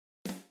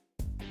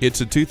It's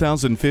a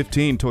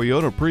 2015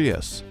 Toyota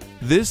Prius.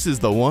 This is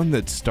the one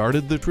that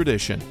started the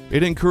tradition.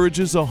 It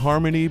encourages a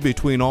harmony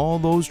between all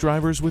those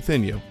drivers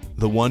within you.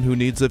 The one who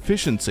needs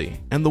efficiency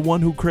and the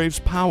one who craves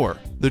power.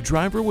 The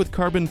driver with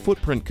carbon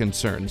footprint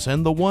concerns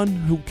and the one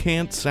who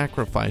can't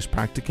sacrifice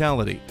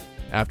practicality.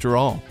 After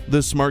all,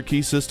 the smart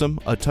key system,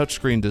 a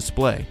touchscreen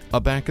display,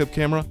 a backup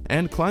camera,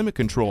 and climate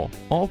control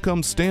all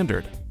come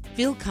standard.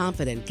 Feel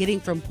confident getting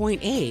from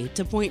point A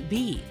to point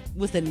B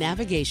with the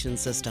navigation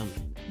system.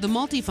 The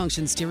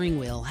multifunction steering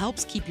wheel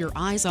helps keep your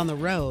eyes on the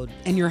road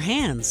and your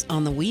hands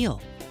on the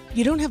wheel.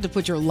 You don't have to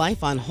put your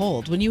life on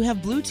hold when you have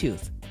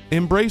Bluetooth.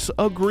 Embrace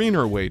a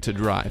greener way to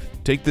drive.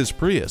 Take this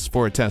Prius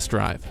for a test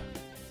drive.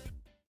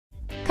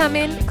 Come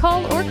in,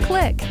 call, or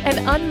click. An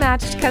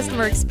unmatched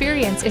customer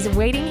experience is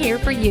waiting here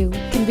for you.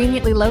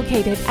 Conveniently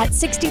located at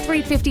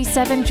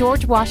 6357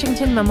 George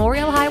Washington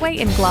Memorial Highway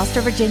in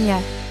Gloucester,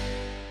 Virginia.